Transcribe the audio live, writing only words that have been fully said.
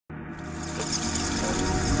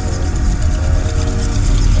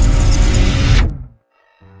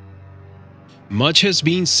Much has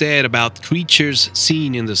been said about creatures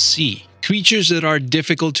seen in the sea. Creatures that are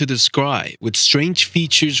difficult to describe, with strange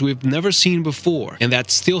features we've never seen before and that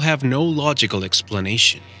still have no logical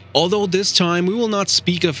explanation. Although this time we will not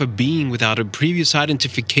speak of a being without a previous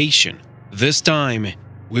identification. This time,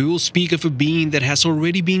 we will speak of a being that has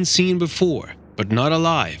already been seen before, but not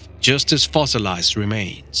alive, just as fossilized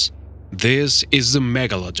remains. This is the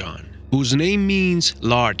Megalodon, whose name means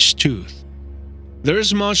large tooth. There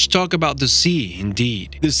is much talk about the sea,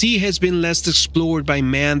 indeed. The sea has been less explored by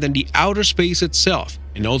man than the outer space itself,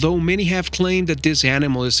 and although many have claimed that this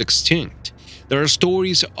animal is extinct, there are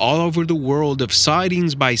stories all over the world of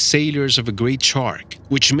sightings by sailors of a great shark,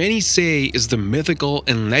 which many say is the mythical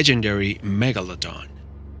and legendary Megalodon.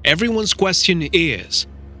 Everyone's question is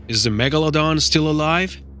the Megalodon still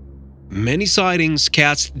alive? Many sightings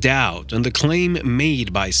cast doubt on the claim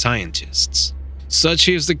made by scientists. Such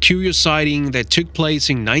is the curious sighting that took place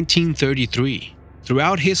in 1933.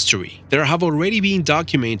 Throughout history, there have already been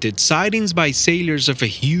documented sightings by sailors of a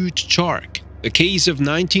huge shark. The case of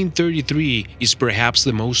 1933 is perhaps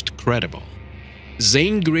the most credible.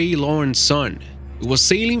 Zane Grey Lawrence's son, who was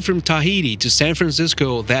sailing from Tahiti to San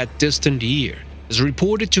Francisco that distant year, is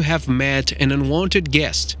reported to have met an unwanted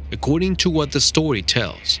guest, according to what the story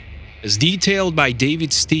tells. As detailed by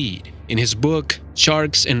David Steed in his book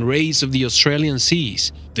Sharks and Rays of the Australian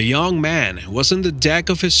Seas, the young man was on the deck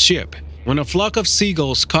of his ship when a flock of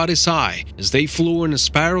seagulls caught his eye as they flew in a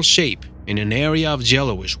spiral shape in an area of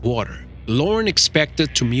yellowish water. Lauren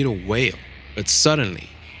expected to meet a whale, but suddenly,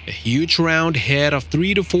 a huge round head of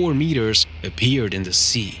 3 to 4 meters appeared in the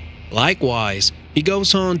sea. Likewise, he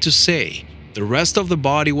goes on to say, the rest of the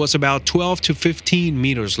body was about 12 to 15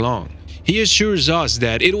 meters long. He assures us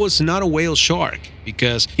that it was not a whale shark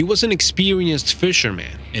because he was an experienced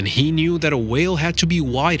fisherman and he knew that a whale had to be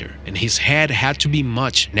wider and his head had to be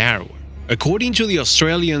much narrower. According to the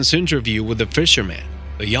Australian's interview with the fisherman,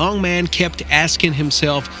 the young man kept asking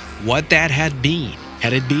himself what that had been.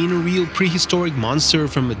 Had it been a real prehistoric monster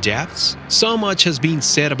from the depths? So much has been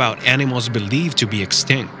said about animals believed to be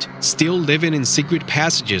extinct, still living in secret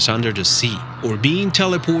passages under the sea, or being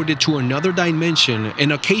teleported to another dimension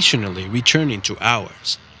and occasionally returning to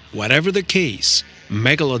ours. Whatever the case,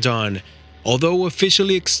 Megalodon, although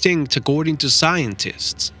officially extinct according to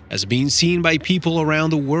scientists, has been seen by people around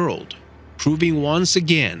the world, proving once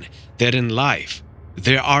again that in life,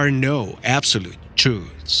 there are no absolute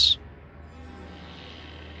truths.